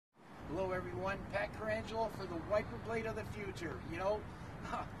Hello everyone, Pat Carangelo for the wiper blade of the future. You know,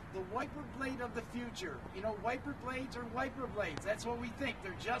 the wiper blade of the future. You know, wiper blades are wiper blades. That's what we think.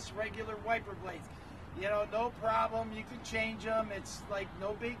 They're just regular wiper blades. You know, no problem. You can change them. It's like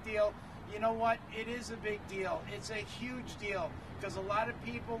no big deal. You know what? It is a big deal. It's a huge deal because a lot of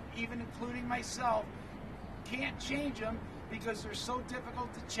people, even including myself, can't change them because they're so difficult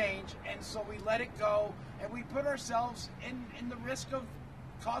to change, and so we let it go and we put ourselves in the risk of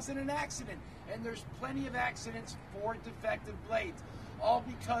causing an accident. And there's plenty of accidents for defective blades, all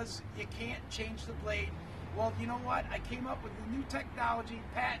because you can't change the blade. Well, you know what? I came up with a new technology,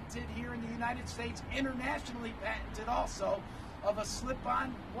 patented here in the United States, internationally patented also, of a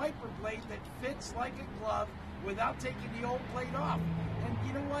slip-on wiper blade that fits like a glove without taking the old blade off. And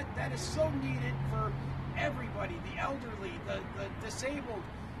you know what? That is so needed for everybody, the elderly, the disabled,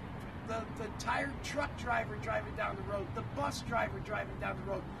 the tired truck driver driving down the road, the bus driver driving down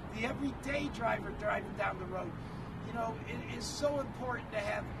the road, the everyday driver driving down the road. You know, it is so important to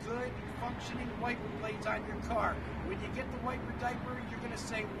have good functioning wiper blades on your car. When you get the wiper diaper, you're going to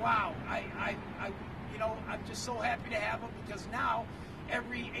say, wow, you know, I'm just so happy to have them, because now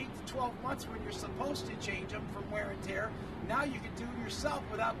every 8 to 12 months when you're supposed to change them from wear and tear, now you can do it yourself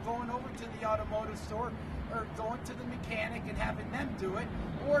without going over to the automotive store or going to the mechanic and having them do it,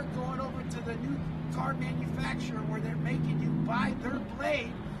 or going over to the new car manufacturer where they're making you buy their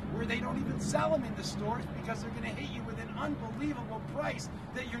blade where they don't even sell them in the stores because they're going to hit you with an unbelievable price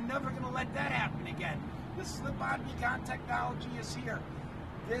that you're never going to let that happen again. The slip-on Beacon technology is here.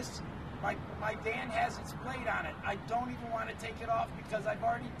 This, my van has its blade on it. I don't even want to take it off because I've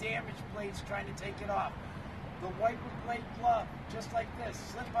already damaged blades trying to take it off. The wiper blade glove, just like this,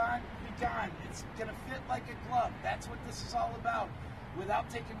 slip-on Beacon. It's going to fit like a glove. That's what this is all about, without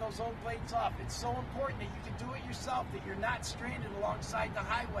taking those old blades off. It's so important that you can do it yourself, that you're not stranded alongside the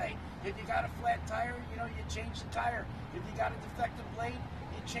highway. If you got a flat tire, you know, you change the tire. If you got a defective blade,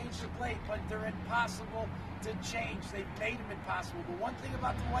 you change the blade, but they're impossible to change. They've made them impossible. The one thing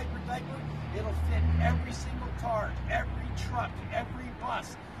about the wiper diaper, it'll fit every single car, every truck, every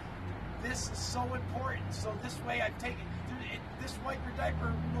bus. This is so important. So this way I've taken, this wiper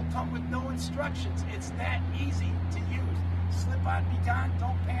diaper will come with no instructions. It's that easy to use. Slip-on Beacon,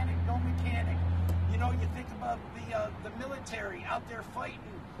 don't panic, no mechanic. You know, you think about the military out there fighting.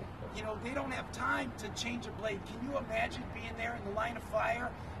 You know, they don't have time to change a blade. Can you imagine being there in the line of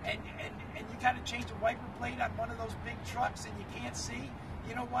fire and you got to change a wiper blade on one of those big trucks and you can't see?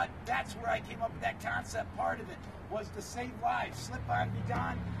 You know what? That's where I came up with that concept. Part of it was to save lives. Slip-on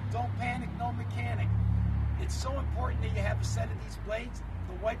Beacon, don't panic, no mechanic. It's so important that you have a set of these blades,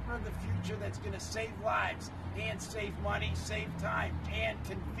 the wiper of the future, that's going to save lives and save money, save time, and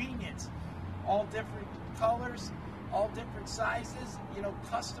convenience. All different colors, all different sizes, you know,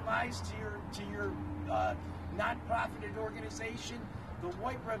 customized to your non-profited organization. The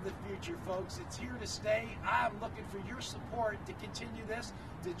wiper of the future, folks, it's here to stay. I'm looking for your support to continue this,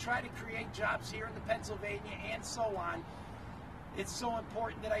 to try to create jobs here in the Pennsylvania and so on. It's so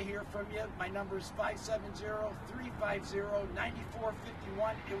important that I hear from you. My number is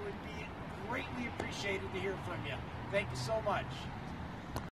 570-350-9451. It would be greatly appreciated to hear from you. Thank you so much.